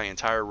through my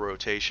entire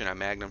rotation, I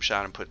Magnum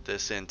shot and put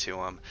this into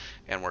them,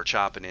 and we're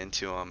chopping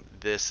into them.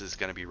 This is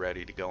going to be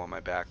ready to go on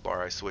my back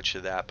bar. I switch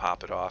to that,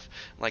 pop it off.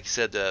 Like I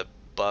said, the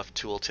buff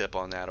tooltip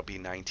on that will be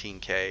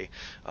 19k,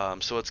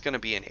 so it's going to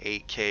be an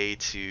 8k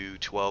to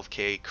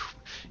 12k,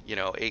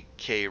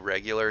 8k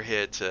regular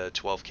hit to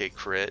 12k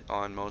crit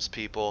on most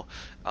people,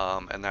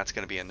 and that's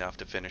going to be enough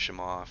to finish them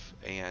off.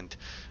 And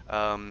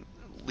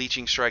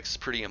Leeching Strikes is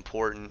pretty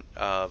important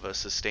of a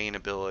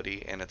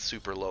sustainability, and it's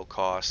super low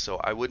cost, so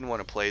I wouldn't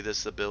want to play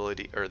this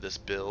ability or this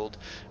build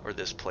or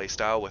this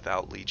playstyle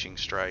without Leeching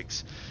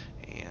Strikes.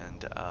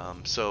 And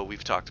so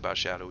we've talked about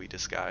Shadowy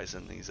Disguise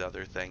and these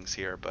other things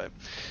here, but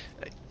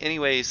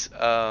anyways,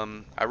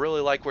 I really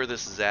like where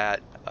this is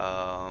at.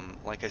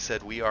 Like I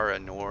said, we are a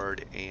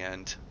Nord,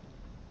 and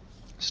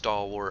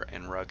Stalwart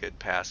and Rugged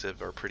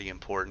passive are pretty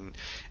important,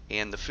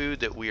 and the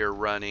food that we are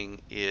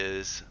running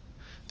is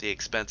the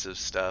expensive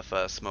stuff,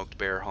 smoked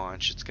bear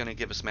haunch. It's going to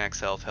give us max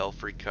health,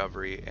 health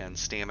recovery, and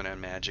stamina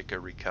and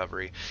magicka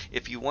recovery.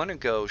 If you want to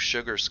go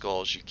sugar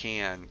skulls, you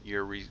can.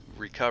 Your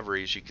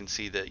recoveries, you can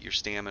see that your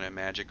stamina and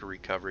magicka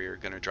recovery are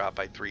going to drop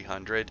by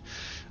 300,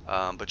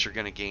 but you're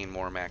going to gain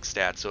more max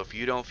stats. So if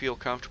you don't feel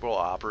comfortable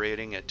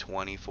operating at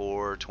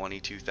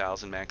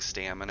 22,000 max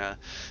stamina,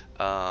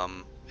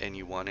 and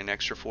you want an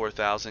extra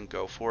 4,000,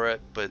 go for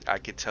it. But I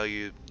could tell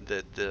you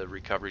that the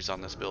recoveries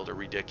on this build are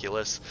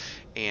ridiculous,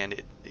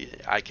 and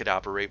I could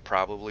operate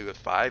probably with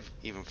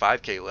even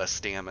 5k less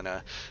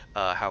stamina,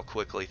 how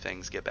quickly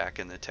things get back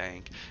in the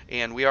tank.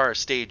 And we are a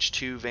stage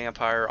 2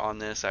 vampire on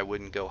this. I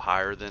wouldn't go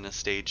higher than a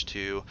stage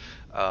 2.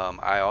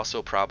 I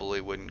also probably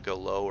wouldn't go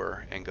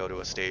lower and go to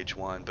a stage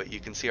 1, but you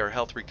can see our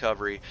health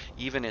recovery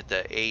even at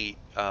the 8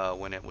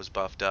 when it was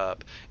buffed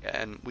up,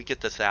 and we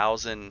get the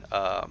 1,000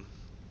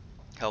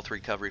 health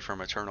recovery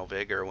from Eternal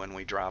Vigor when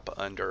we drop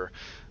under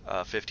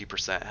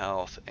 50%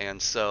 health.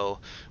 And so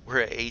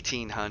we're at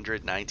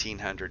 1,800,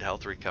 1,900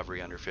 health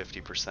recovery under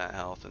 50%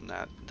 health, and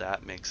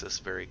that makes us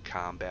very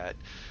combat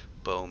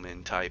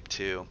Bowman type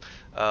too.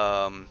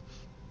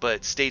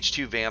 But stage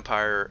 2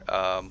 vampire,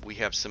 we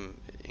have some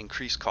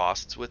increased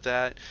costs with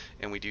that,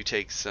 and we do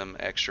take some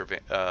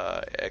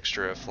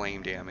extra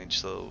flame damage,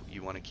 so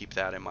you want to keep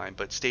that in mind.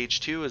 But stage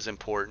 2 is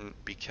important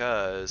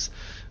because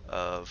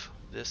of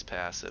this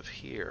passive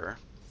here.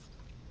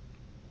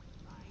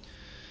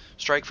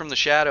 Strike from the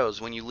shadows.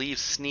 When you leave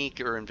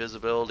sneak or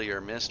invisibility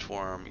or mist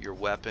form, your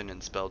weapon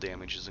and spell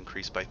damage is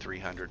increased by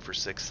 300 for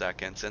 6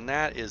 seconds. And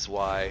that is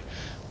why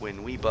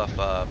when we buff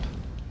up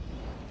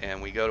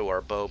and we go to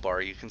our bow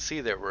bar, you can see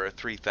that we're at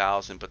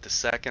 3,000, but the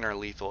second our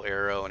lethal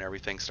arrow and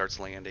everything starts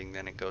landing,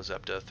 then it goes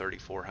up to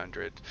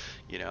 3,400,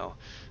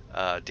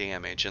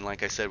 damage. And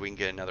like I said, we can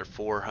get another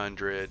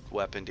 400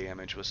 weapon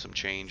damage with some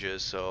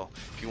changes. So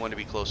if you want to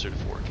be closer to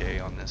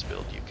 4K on this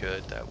build, you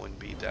could. That wouldn't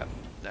be that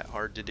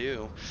hard to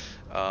do.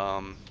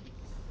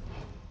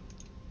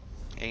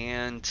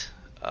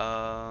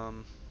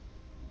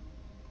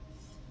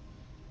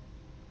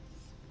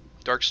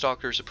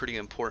 Darkstalker is a pretty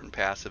important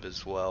passive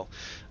as well.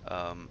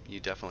 You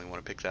definitely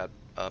want to pick that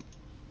up.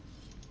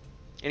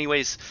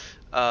 Anyways,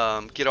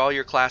 get all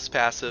your class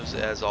passives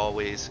as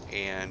always,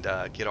 and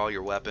get all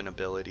your weapon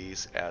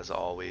abilities as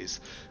always.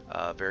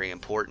 Very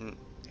important.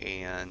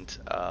 And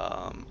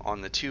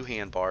on the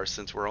 2-hand bar,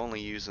 since we're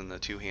only using the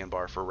 2-hand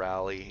bar for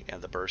rally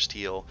and the burst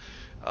heal,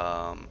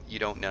 you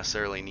don't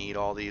necessarily need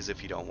all these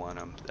if you don't want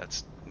them.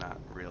 That's not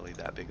really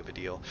that big of a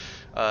deal.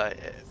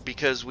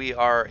 Because we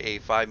are a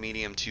 5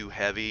 medium 2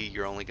 heavy,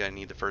 you're only going to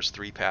need the first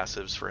 3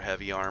 passives for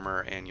heavy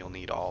armor, and you'll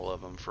need all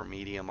of them for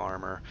medium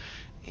armor.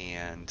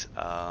 And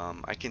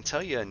I can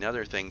tell you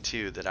another thing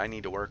too that I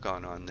need to work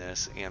on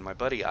this, and my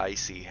buddy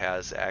Icy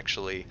has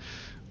actually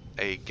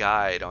a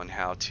guide on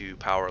how to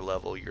power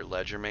level your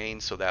ledger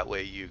main, so that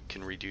way you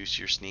can reduce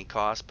your sneak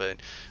cost. But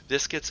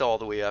this gets all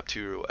the way up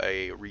to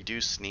a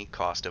reduced sneak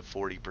cost of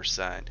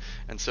 40%.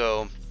 And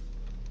so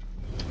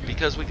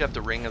because we got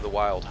the Ring of the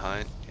Wild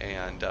Hunt,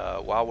 and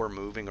while we're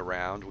moving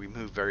around, we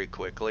move very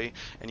quickly,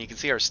 and you can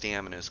see our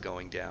stamina is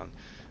going down.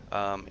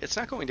 It's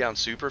not going down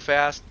super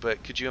fast,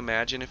 but could you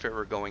imagine if it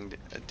were going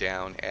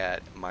down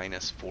at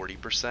minus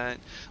 40%?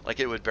 Like,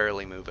 it would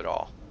barely move at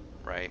all,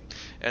 right?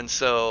 And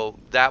so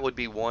that would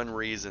be one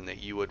reason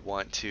that you would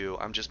want to,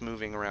 I'm just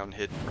moving around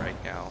hidden right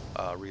now,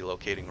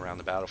 relocating around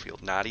the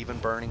battlefield, not even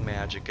burning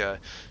magicka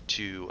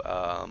to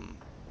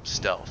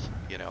stealth,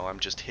 I'm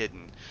just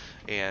hidden.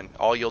 And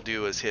all you'll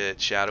do is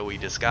hit shadowy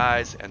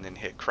disguise and then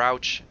hit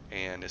crouch,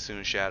 and as soon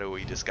as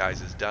shadowy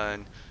disguise is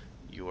done,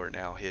 you are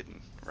now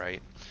hidden,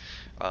 right?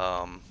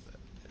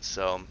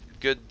 So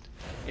good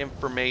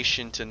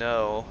information to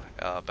know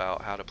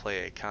about how to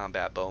play a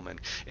combat bowman.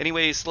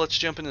 Anyways, let's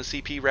jump into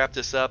CP, wrap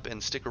this up,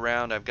 and stick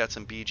around. I've got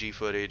some BG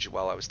footage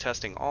while I was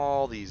testing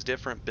all these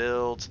different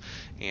builds,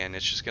 and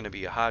it's just going to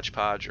be a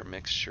hodgepodge or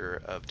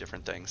mixture of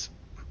different things.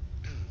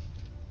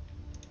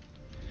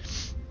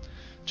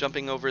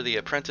 Jumping over the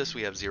Apprentice,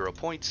 we have 0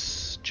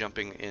 points.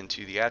 Jumping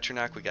into the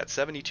Atronach, we got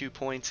 72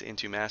 points.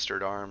 Into Master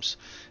at Arms,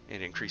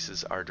 it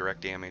increases our direct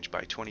damage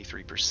by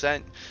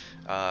 23%.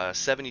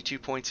 72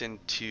 points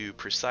into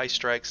Precise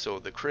Strike, so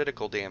the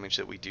critical damage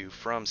that we do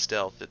from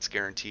stealth that's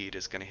guaranteed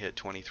is going to hit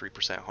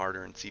 23%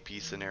 harder in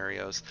CP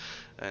scenarios.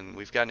 And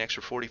we've got an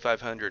extra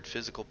 4,500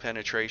 physical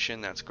penetration,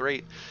 that's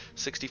great.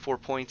 64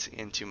 points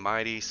into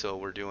Mighty, so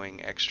we're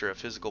doing extra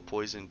physical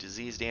poison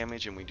disease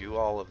damage, and we do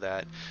all of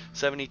that.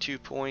 72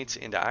 points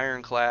into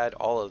Ironclad,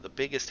 all of the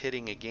biggest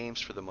hitting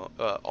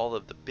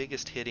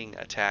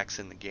attacks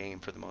in the game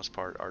for the most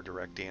part are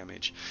direct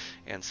damage,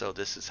 and so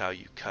this is how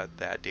you cut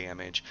that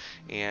damage.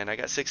 And I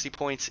got 60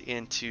 points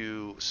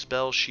into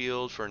Spell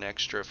Shield for an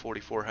extra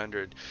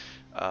 4,400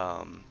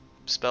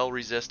 spell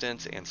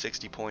resistance, and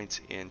 60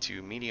 points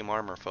into Medium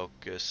Armor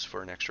Focus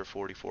for an extra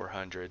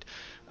 4,400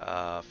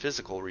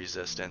 physical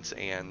resistance.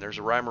 And there's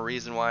a rhyme or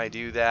reason why I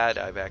do that.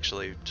 I've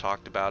actually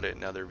talked about it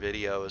in other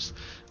videos,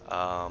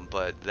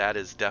 but that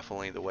is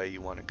definitely the way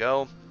you want to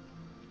go.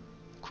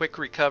 Quick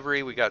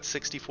recovery, we got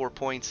 64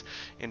 points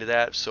into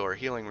that, so our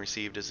healing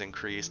received is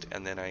increased,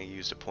 and then I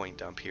used a point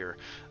dump here,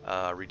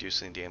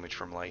 reducing damage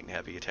from light and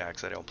heavy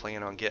attacks. I don't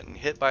plan on getting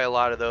hit by a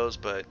lot of those,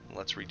 but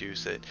let's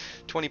reduce it.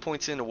 20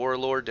 points into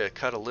Warlord to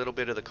cut a little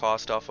bit of the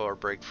cost off of our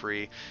break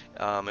free.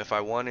 If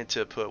I wanted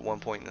to put 1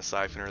 point in the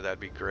Siphoner, that'd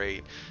be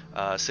great.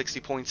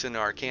 60 points into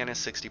Arcanist,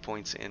 60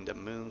 points into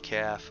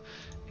Mooncalf.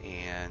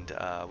 And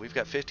we've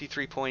got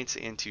 53 points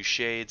into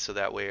Shade, so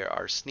that way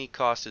our sneak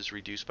cost is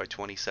reduced by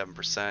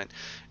 27%.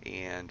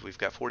 And we've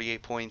got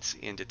 48 points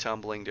into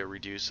Tumbling to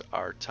reduce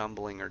our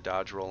tumbling or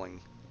dodge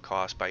rolling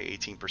cost by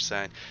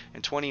 18%.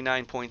 And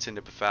 29 points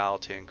into Befoul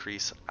to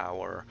increase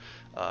our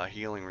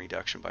healing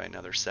reduction by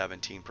another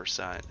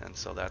 17%. And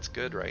so that's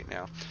good right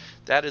now.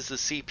 That is the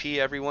CP,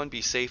 everyone.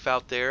 Be safe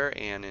out there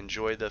and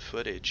enjoy the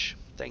footage.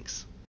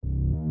 Thanks.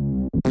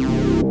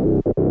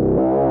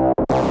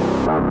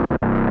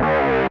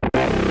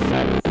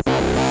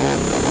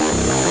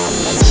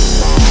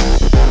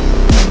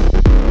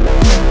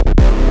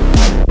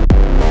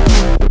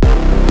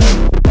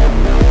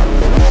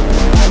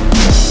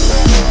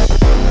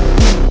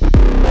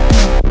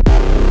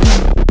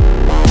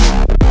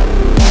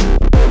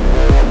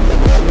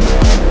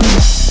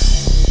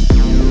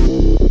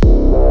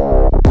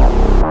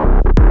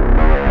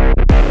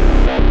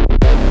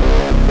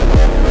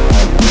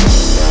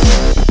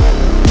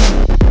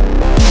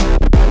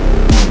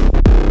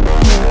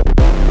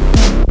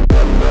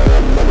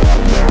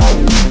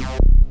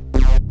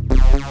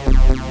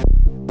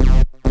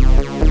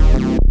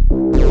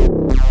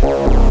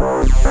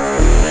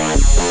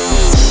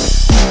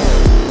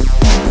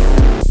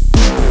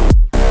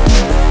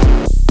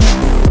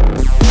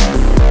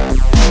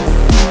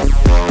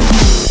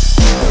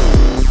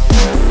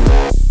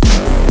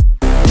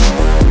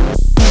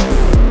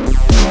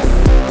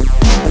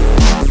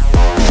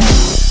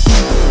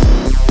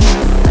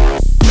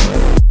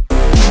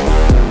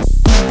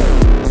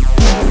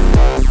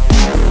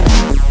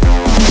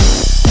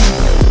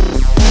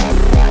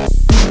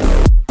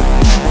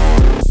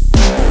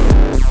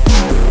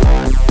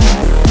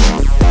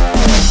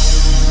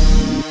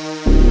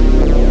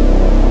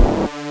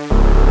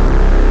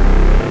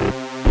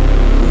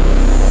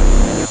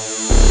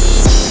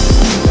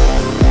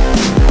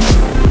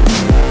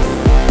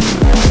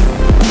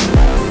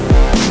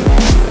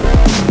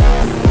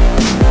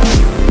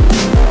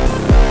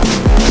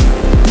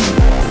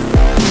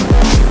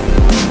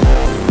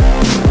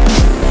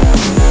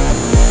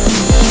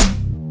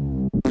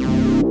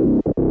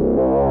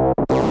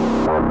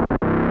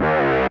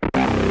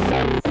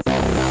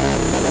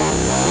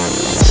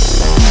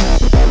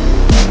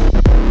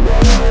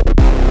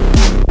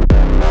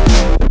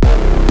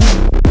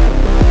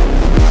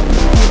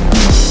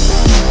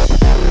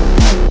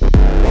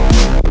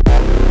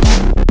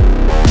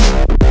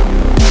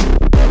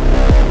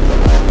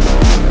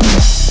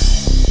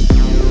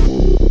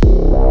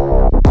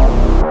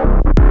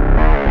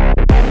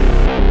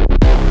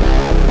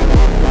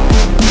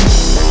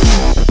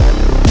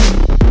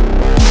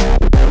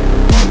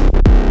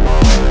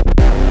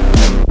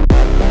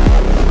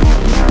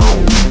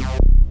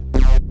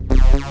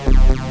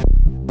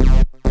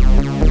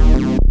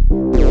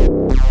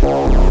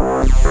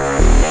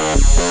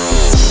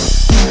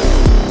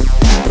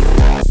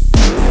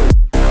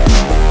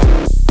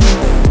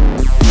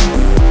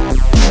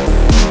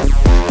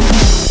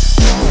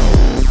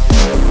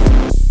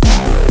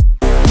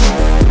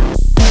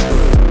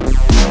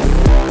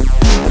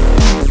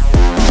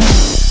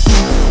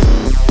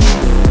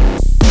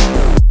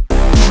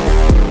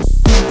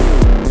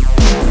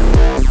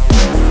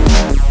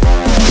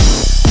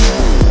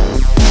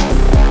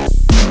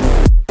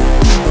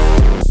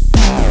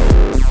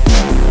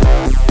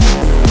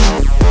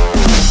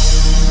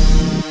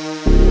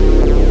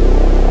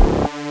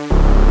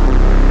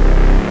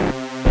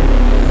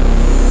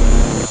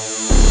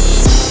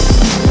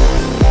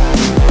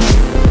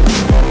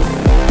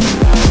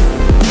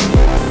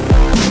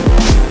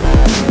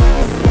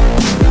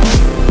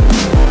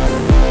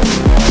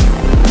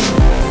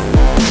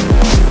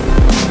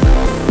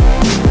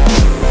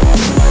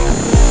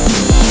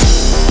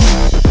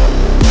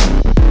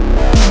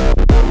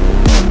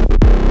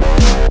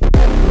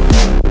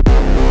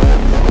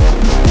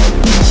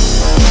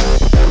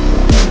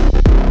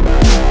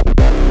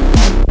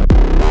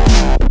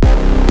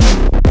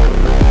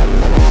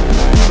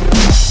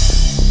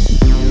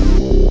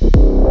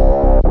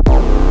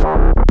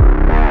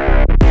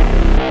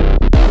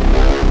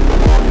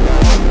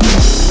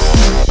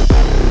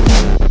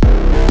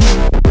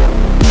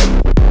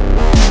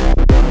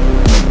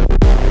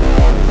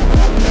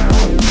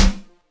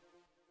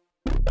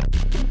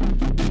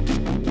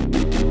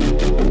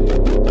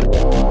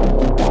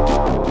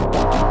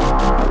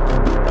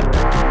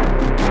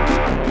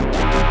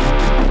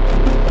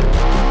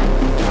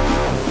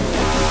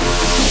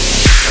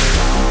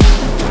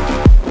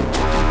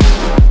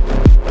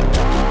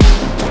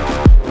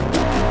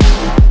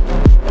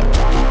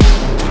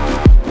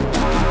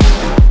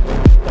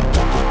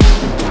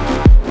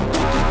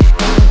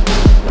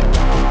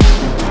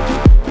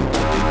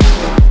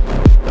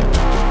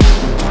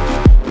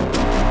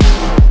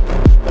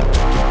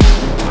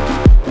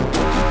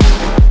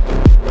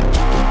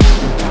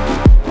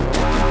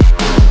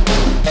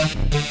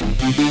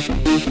 We'll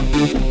be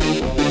right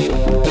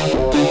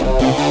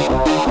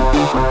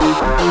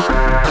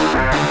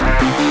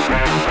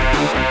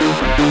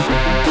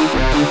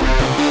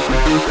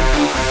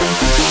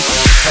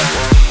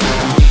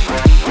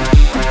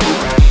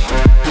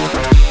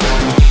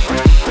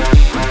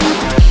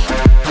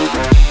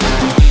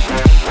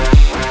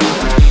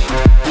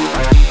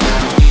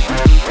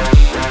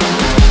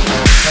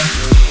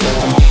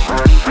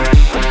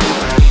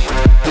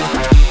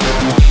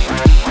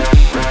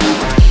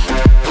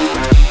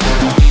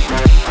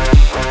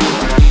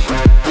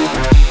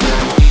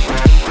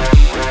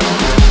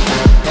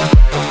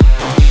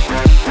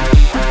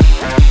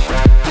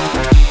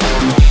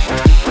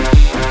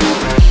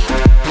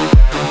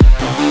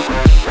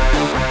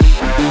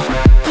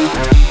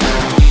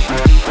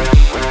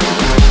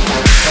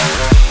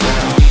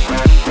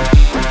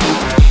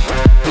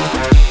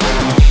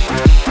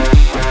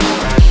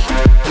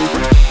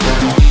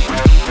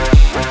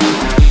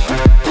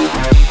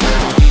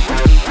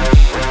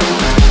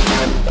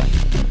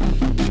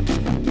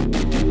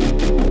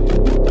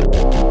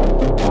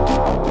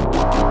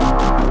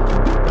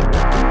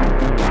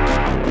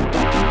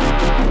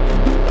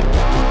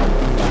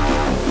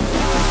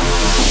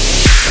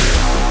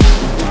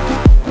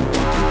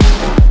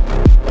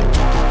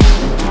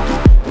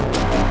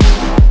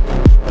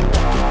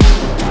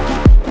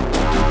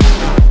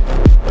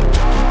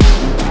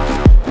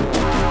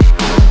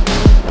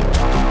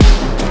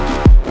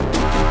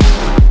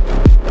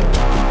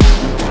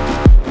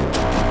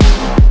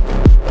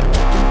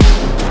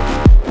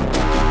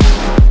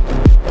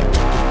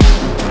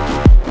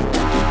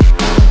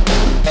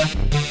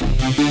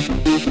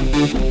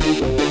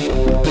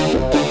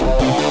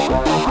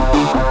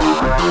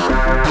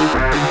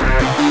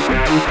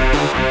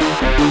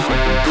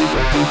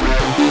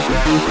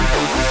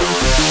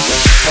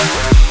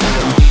back.